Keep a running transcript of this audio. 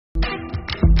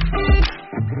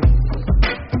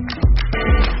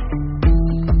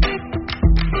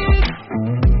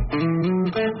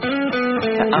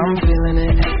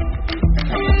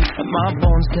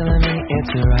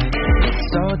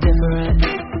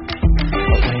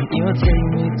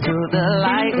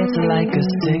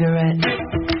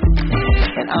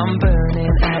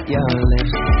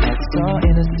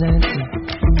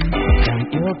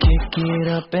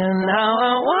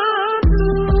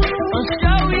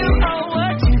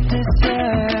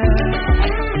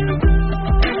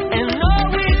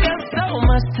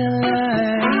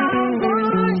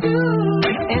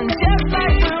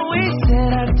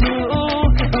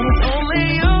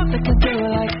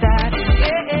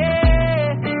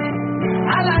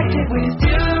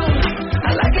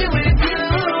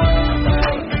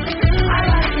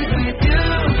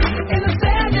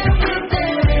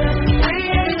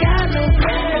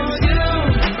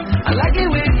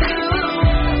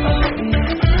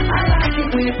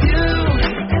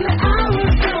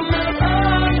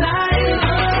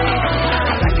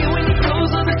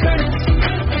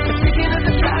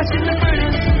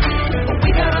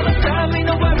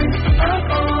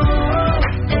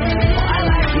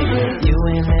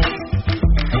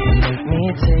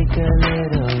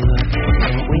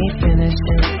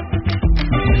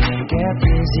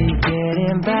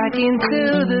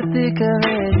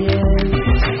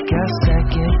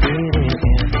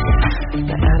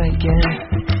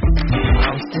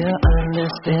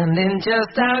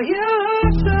just how you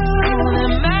do. The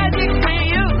magic when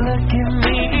you look at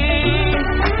me.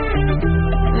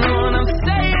 When I'm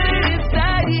staying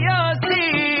inside your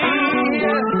seat.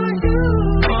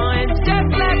 Oh, and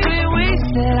just like we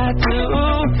said I do.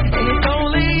 It's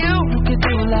only you who could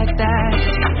do like that.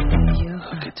 You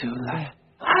who could do like.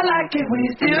 I like it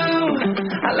with you.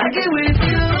 I like it with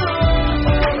you.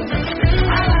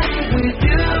 I like it with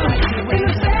you. When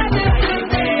you said that you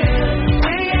did.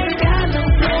 We ain't got no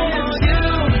plans. You.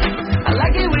 I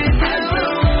like it with you.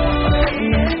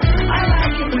 I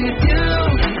like it with you.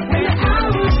 When the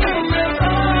hours come up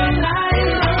all night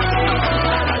long.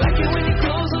 I like it when you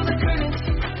close all the curtains.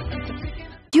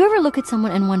 Do you ever look at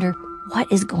someone and wonder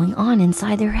what is going on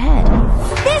inside their head?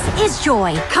 This is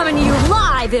Joy, coming to you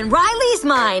live in Riley's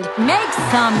mind. Make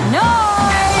some noise!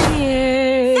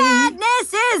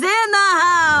 Sadness is in the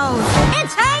house!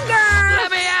 It's anger!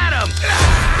 Let me at him!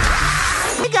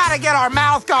 We gotta get our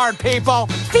mouth guard, people!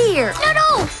 Fear!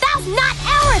 No, that's not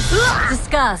ours!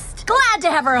 Disgust. Glad to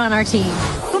have her on our team.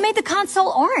 Who made the console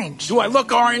orange? Do I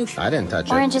look orange? I didn't touch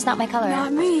it. Orange is not my color.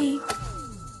 Not me.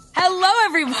 Hello,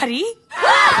 everybody.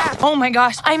 Oh my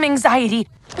gosh, I'm anxiety.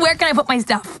 Where can I put my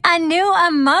stuff? A new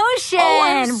emotion! Oh,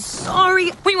 I'm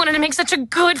sorry. We wanted to make such a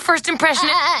good first impression.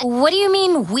 What do you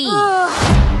mean, we?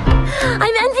 I'm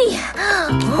Envy.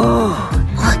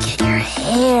 Look at your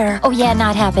hair. Oh, yeah,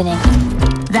 not happening.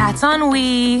 That's on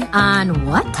we. On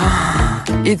what?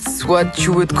 It's what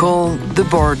you would call the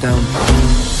boredom.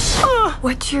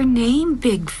 What's your name,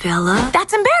 big fella?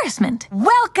 That's Embarrassment.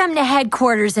 Welcome to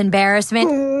headquarters,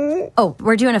 Embarrassment. Oh,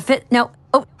 we're doing a fit. No.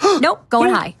 Oh, nope. Going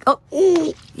high. Oh,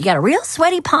 you got a real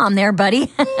sweaty palm there,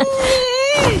 buddy.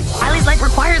 Riley's life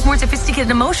requires more sophisticated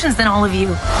emotions than all of you.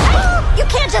 You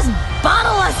can't just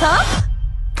bottle us up.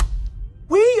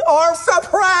 We are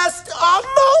suppressed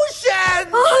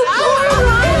emotions!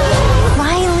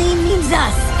 Riley needs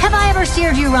us. Have I ever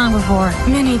steered you wrong before?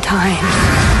 Many times.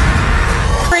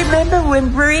 Remember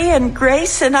when Bree and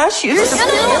Grace and us used to...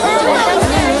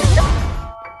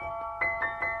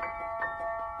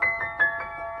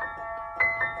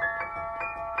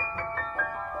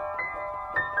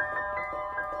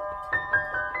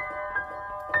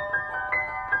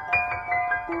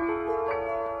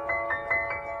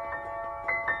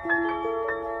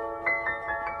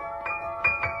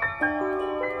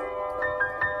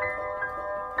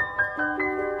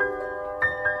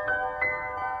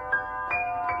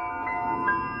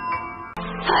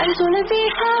 I just wanna be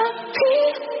happy,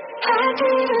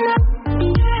 happy now.